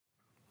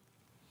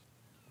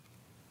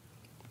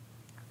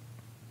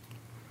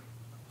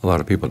A lot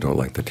of people don't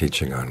like the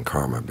teaching on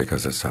karma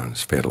because it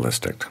sounds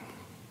fatalistic.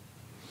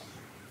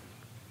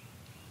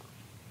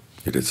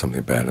 You did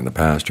something bad in the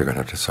past, you're going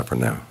to have to suffer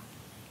now.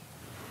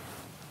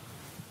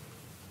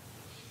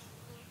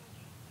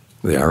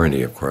 The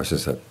irony, of course,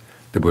 is that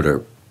the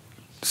Buddha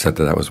said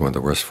that that was one of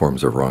the worst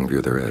forms of wrong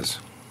view there is.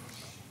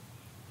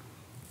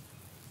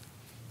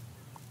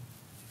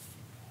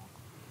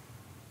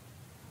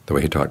 The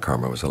way he taught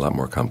karma was a lot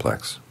more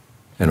complex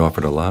and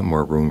offered a lot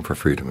more room for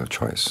freedom of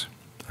choice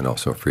and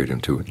also freedom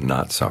to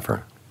not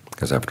suffer.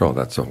 Because after all,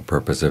 that's the whole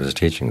purpose of his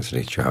teachings, to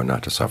teach you how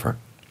not to suffer,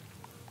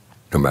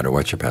 no matter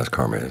what your past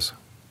karma is.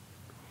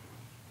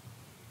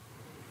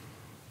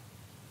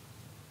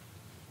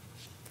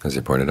 As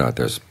he pointed out,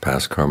 there's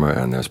past karma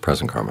and there's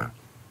present karma.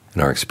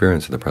 And our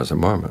experience of the present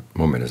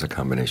moment is a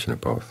combination of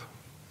both.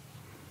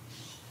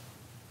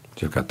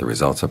 You've got the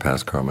results of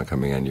past karma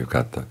coming in, you've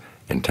got the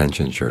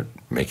intentions you're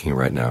making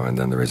right now, and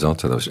then the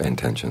results of those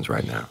intentions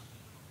right now.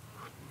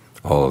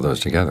 All of those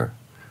together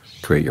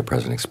create your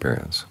present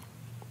experience.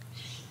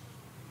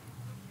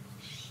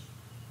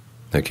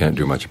 You can't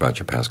do much about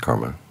your past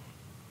karma.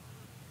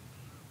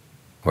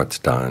 What's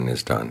done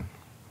is done.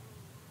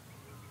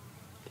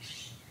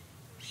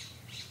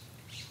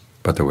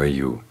 But the way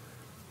you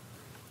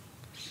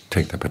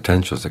take the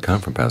potentials that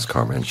come from past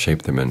karma and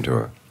shape them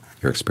into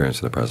your experience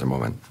of the present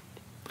moment,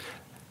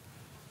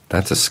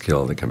 that's a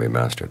skill that can be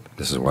mastered.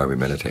 This is why we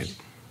meditate.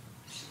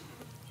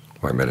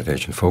 Why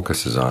meditation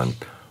focuses on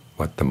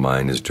what the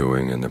mind is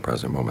doing in the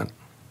present moment.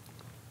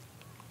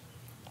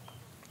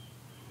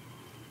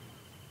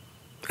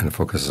 And it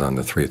focuses on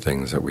the three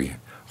things that we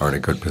are in a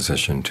good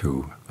position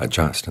to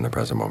adjust in the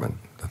present moment,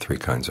 the three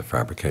kinds of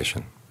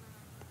fabrication.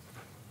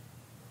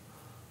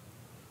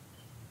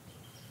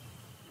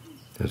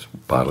 There's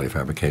bodily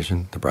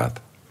fabrication, the breath;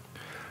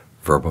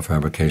 verbal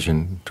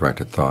fabrication,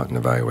 directed thought and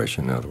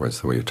evaluation, in other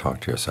words, the way you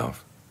talk to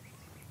yourself.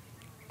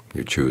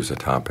 You choose a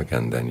topic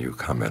and then you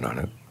comment on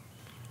it.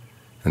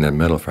 And then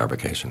mental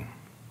fabrication.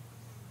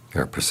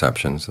 There are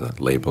perceptions, the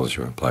labels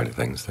you apply to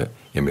things, the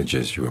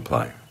images you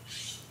apply.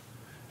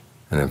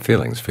 And then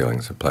feelings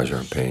of pleasure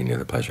and pain,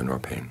 neither pleasure nor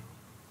pain.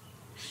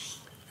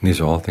 And these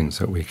are all things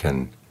that we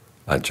can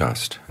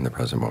adjust in the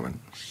present moment,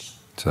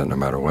 so that no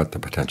matter what the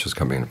potentials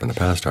coming in from the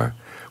past are,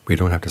 we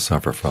don't have to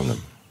suffer from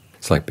them.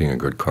 It's like being a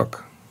good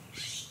cook.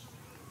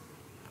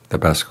 The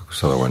best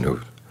cooks are the ones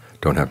who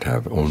don't have to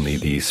have only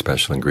these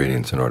special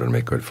ingredients in order to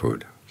make good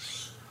food.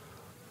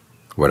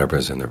 Whatever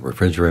is in the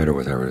refrigerator,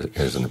 whatever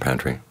is in the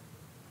pantry,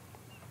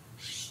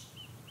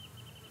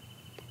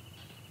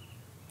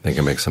 they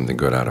can make something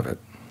good out of it.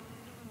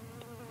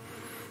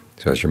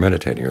 So as you're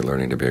meditating, you're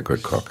learning to be a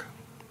good cook.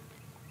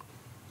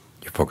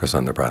 You focus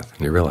on the breath,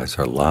 and you realize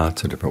there are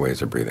lots of different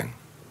ways of breathing.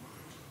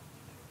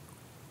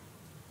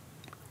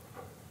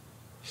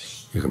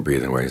 You can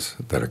breathe in ways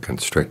that are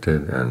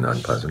constricted and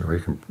unpleasant, or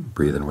you can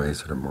breathe in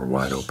ways that are more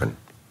wide open,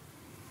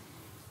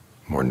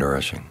 more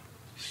nourishing.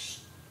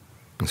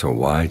 And so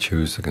why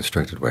choose the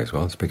constricted ways?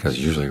 Well, it's because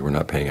usually we're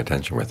not paying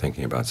attention, we're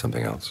thinking about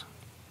something else.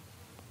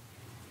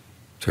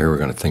 So here we're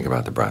going to think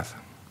about the breath.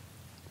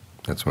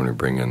 That's when we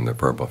bring in the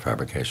verbal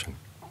fabrication.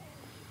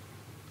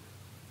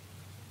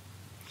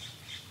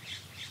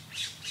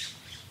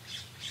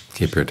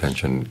 Keep your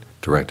attention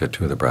directed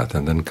to the breath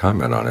and then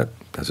comment on it.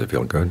 Does it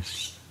feel good?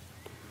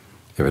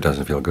 If it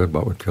doesn't feel good,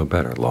 what would feel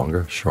better?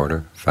 Longer,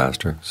 shorter,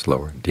 faster,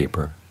 slower,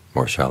 deeper,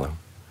 more shallow,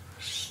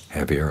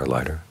 heavier or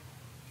lighter?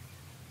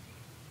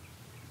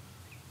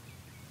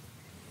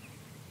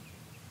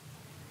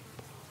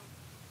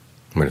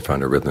 When you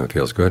find a rhythm that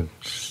feels good,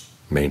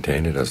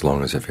 maintain it as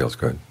long as it feels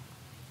good.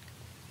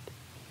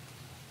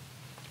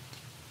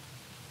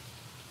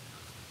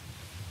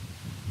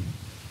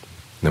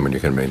 Then when you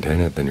can maintain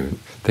it, then you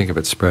think of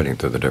it spreading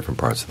through the different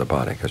parts of the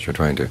body, because you're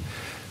trying to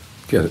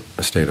get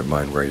a state of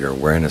mind where your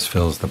awareness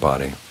fills the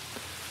body.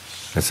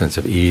 A sense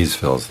of ease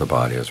fills the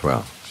body as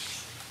well.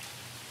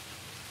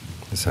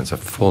 A sense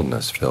of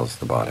fullness fills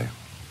the body.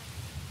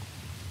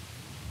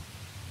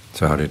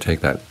 So how do you take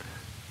that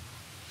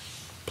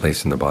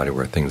place in the body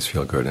where things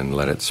feel good and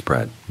let it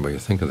spread? Well, you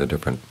think of the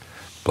different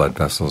blood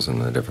vessels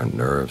and the different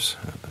nerves.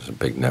 There's a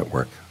big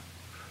network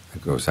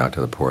that goes out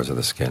to the pores of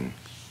the skin.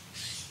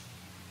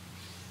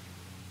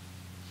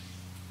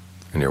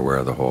 And you're aware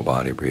of the whole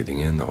body breathing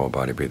in, the whole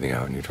body breathing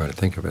out, and you try to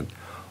think of it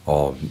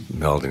all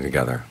melding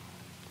together,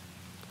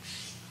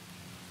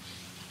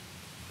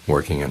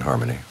 working in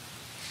harmony.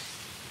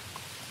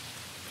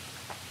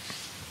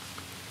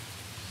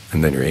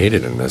 And then you're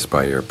aided in this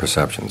by your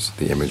perceptions,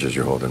 the images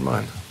you hold in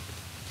mind.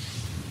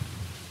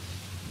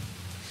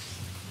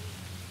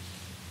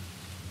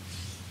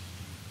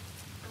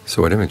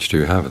 So what image do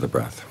you have of the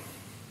breath?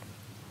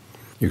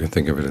 You can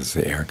think of it as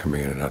the air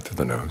coming in and out through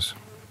the nose.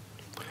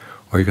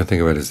 Or you can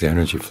think of it as the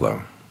energy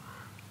flow.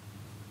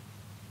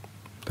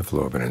 The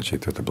flow of energy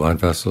through the blood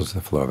vessels,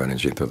 the flow of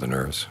energy through the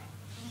nerves.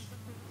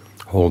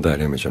 Hold that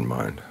image in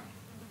mind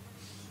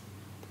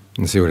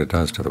and see what it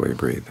does to the way you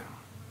breathe.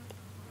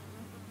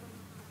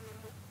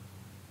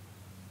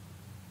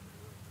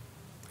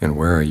 And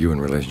where are you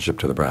in relationship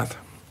to the breath?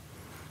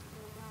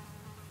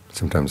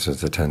 Sometimes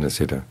there's a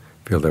tendency to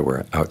feel that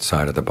we're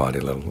outside of the body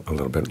a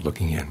little bit,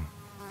 looking in.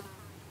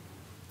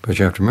 But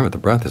you have to remember, the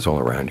breath is all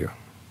around you.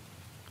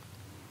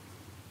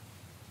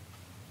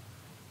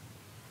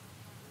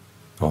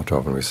 All too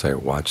often we say,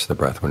 watch the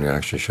breath, when you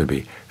actually should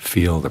be,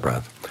 feel the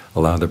breath.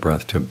 Allow the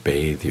breath to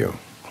bathe you.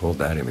 Hold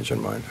that image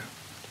in mind.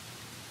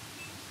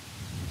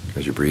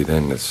 As you breathe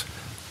in, it's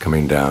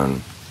coming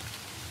down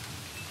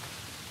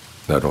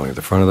not only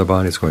the front of the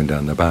body, it's going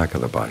down the back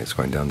of the body, it's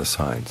going down the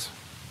sides,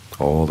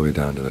 all the way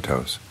down to the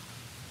toes.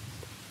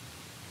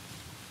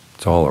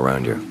 It's all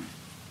around you.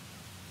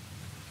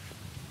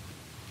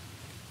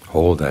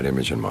 Hold that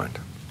image in mind.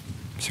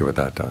 See what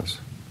that does.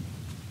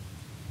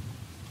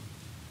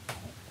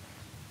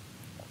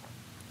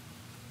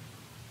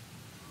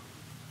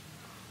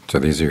 So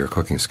these are your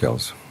cooking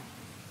skills.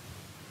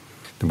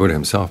 The Buddha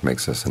himself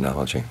makes this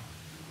analogy.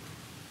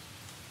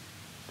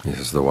 He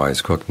says the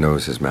wise cook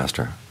knows his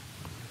master.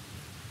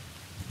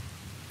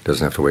 He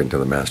doesn't have to wait until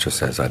the master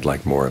says, I'd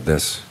like more of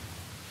this.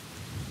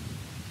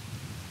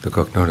 The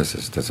cook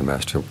notices, does the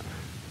master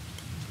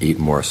eat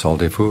more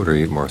salty food or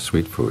eat more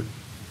sweet food?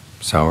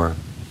 Sour,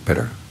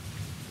 bitter,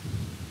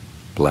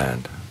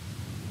 bland.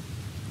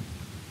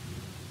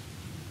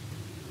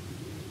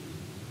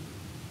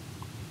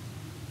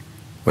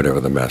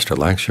 Whatever the master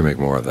likes, you make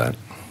more of that.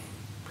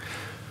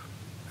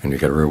 And you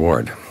get a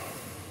reward.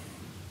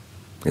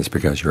 It's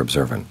because you're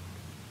observant.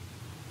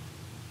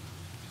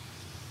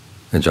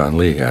 And John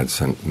Lee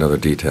adds another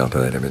detail to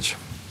that image,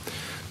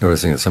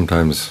 noticing that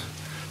sometimes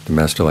the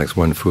master likes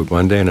one food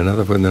one day and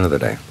another food another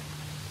day.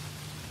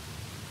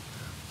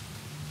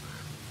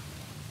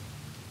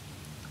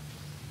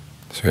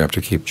 So you have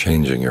to keep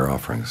changing your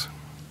offerings.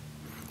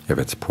 If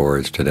it's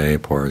porridge today,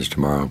 porridge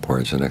tomorrow,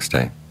 porridge the next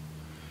day,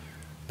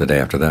 the day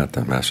after that,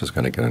 the master's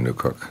going to get a new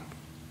cook.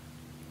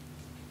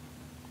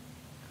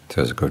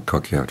 So as a good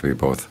cook, you have to be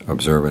both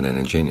observant and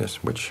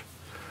ingenious, which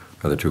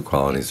are the two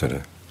qualities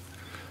that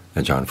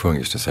John Fung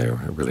used to say are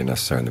really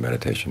necessary in the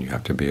meditation. You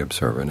have to be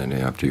observant and you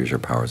have to use your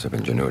powers of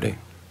ingenuity.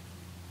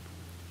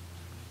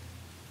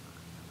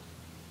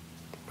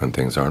 When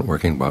things aren't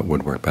working, what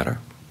would work better?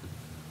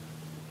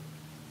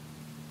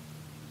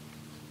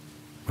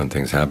 When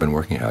things have been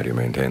working, how do you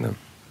maintain them?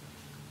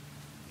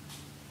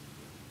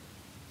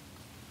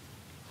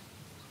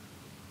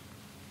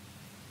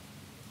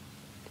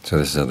 So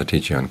this is how the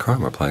teaching on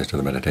karma applies to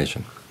the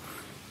meditation.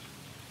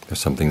 There's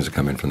some things that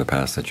come in from the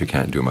past that you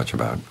can't do much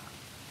about.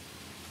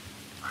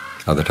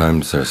 Other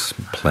times there's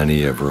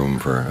plenty of room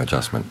for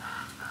adjustment.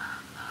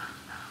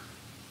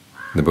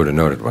 The Buddha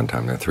noted one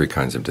time there are three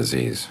kinds of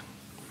disease.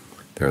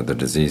 There are the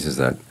diseases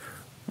that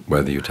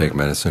whether you take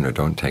medicine or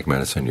don't take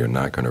medicine, you're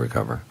not going to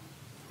recover.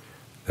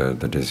 There are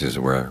the diseases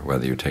where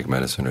whether you take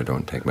medicine or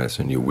don't take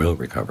medicine, you will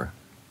recover.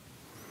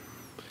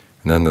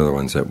 And then there are the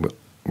ones that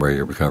where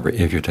you recover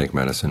if you take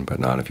medicine, but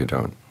not if you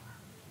don't.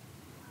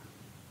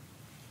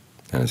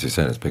 And as he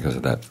said, it's because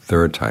of that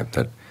third type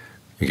that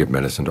you give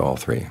medicine to all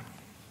three,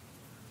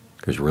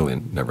 because you really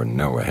never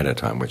know ahead of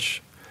time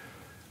which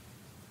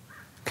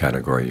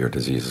category your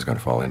disease is going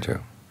to fall into.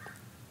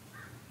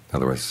 In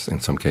other words, in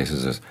some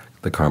cases,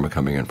 the karma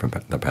coming in from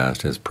the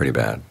past is pretty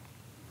bad.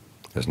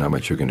 There's not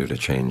much you can do to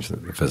change the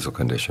physical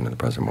condition in the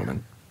present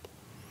moment.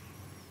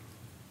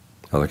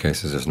 Other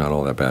cases, it's not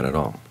all that bad at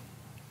all.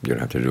 You don't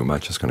have to do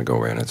much, it's going to go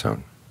away on its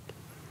own.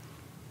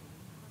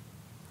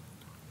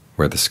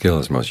 Where the skill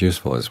is most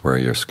useful is where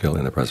your skill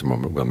in the present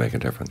moment will make a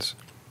difference.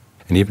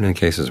 And even in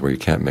cases where you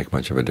can't make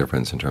much of a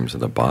difference in terms of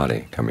the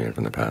body coming in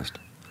from the past,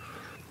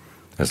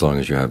 as long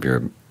as you have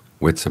your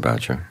wits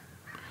about you,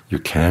 you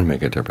can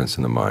make a difference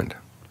in the mind.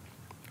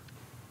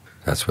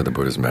 That's where the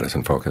Buddha's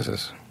medicine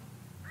focuses.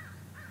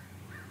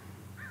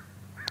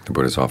 The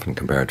Buddha is often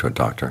compared to a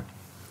doctor.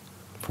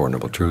 Four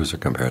Noble Truths are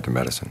compared to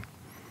medicine,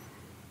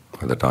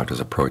 or the doctor's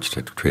approach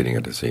to treating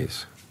a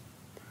disease.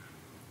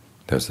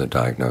 There's the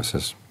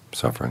diagnosis,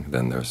 suffering,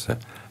 then there's the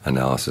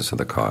analysis of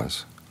the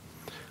cause,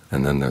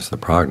 and then there's the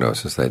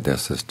prognosis that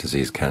this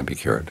disease can be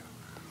cured,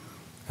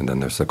 and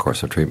then there's the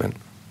course of treatment,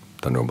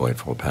 the Noble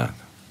Eightfold Path.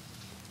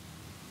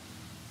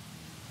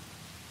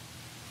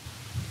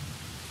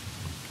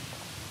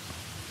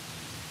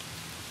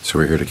 So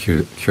we're here to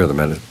cure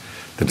the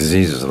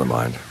diseases of the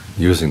mind,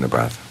 using the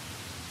breath.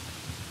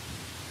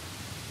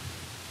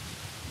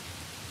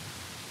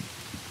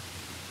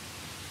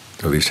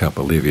 To at least help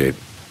alleviate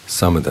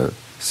some of the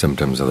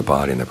symptoms of the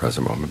body in the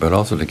present moment, but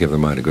also to give the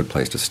mind a good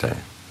place to stay.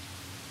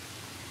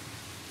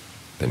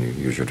 Then you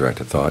use your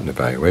directed thought and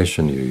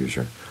evaluation, you use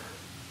your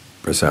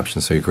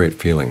perception, so you create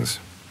feelings,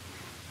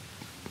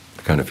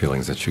 the kind of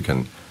feelings that you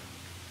can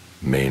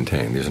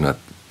maintain. These are not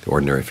the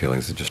ordinary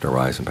feelings that just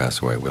arise and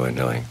pass away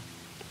willy-nilly.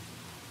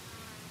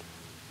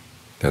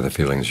 They're the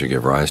feelings you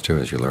give rise to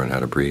as you learn how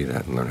to breathe,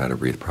 and learn how to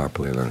breathe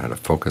properly, learn how to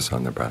focus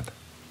on the breath.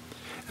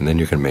 And then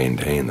you can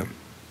maintain them.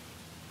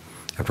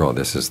 After all,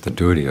 this is the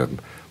duty of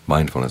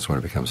mindfulness when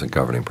it becomes a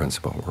governing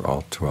principle. We're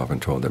all too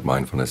often told that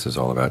mindfulness is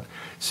all about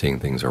seeing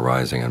things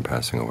arising and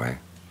passing away.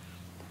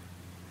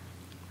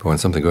 But when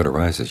something good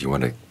arises, you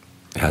want to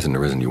hasn't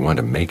arisen, you want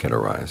to make it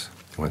arise.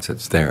 Once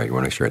it's there, you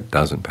want to make sure it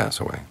doesn't pass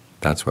away.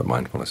 That's what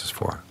mindfulness is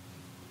for.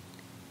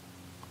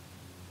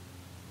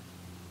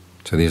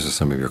 So these are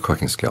some of your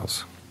cooking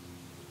skills,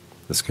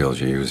 the skills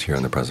you use here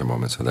in the present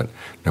moment, so that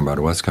no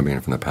matter what's coming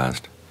in from the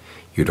past,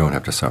 you don't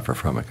have to suffer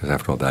from it, because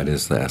after all, that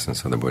is the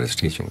essence of the Buddha's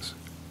teachings.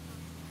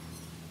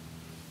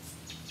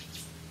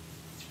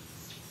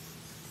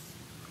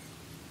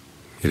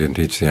 He didn't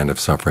teach the end of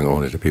suffering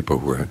only to people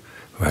who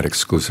had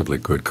exclusively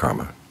good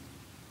karma.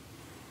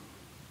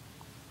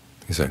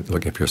 He said,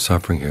 look, if you're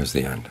suffering, here's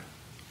the end.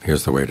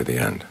 Here's the way to the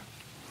end,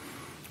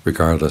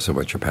 regardless of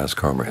what your past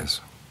karma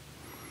is.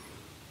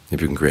 If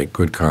you can create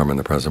good karma in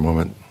the present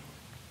moment,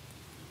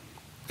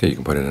 okay, you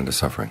can put it into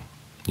suffering.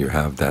 You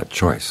have that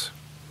choice.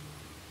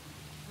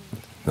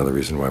 Another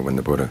reason why when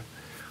the Buddha,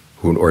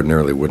 who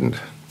ordinarily wouldn't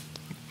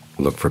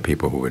look for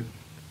people who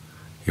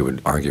he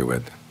would argue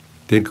with,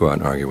 did go out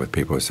and argue with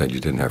people who said you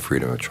didn't have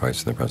freedom of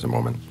choice in the present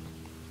moment.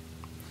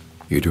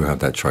 You do have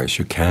that choice.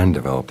 You can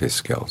develop these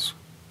skills.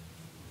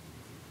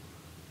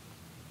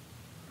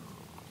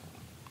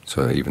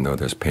 So that even though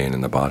there's pain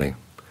in the body,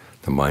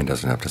 the mind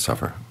doesn't have to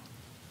suffer.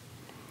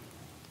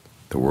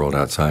 The world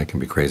outside can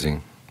be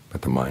crazy,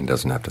 but the mind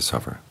doesn't have to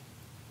suffer.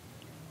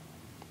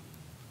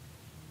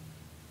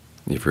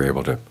 If you're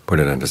able to put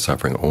it into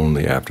suffering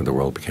only after the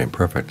world became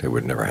perfect, it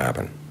would never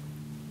happen.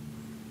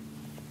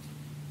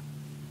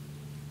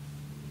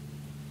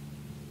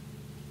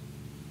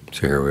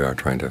 So here we are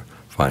trying to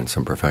find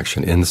some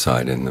perfection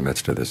inside in the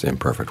midst of this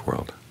imperfect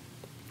world.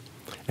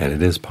 And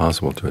it is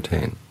possible to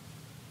attain.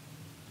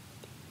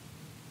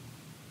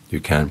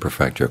 You can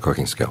perfect your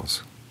cooking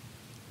skills.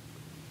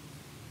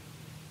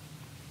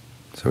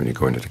 So when you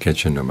go into the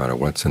kitchen, no matter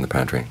what's in the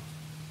pantry,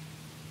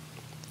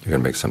 you're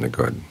going to make something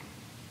good.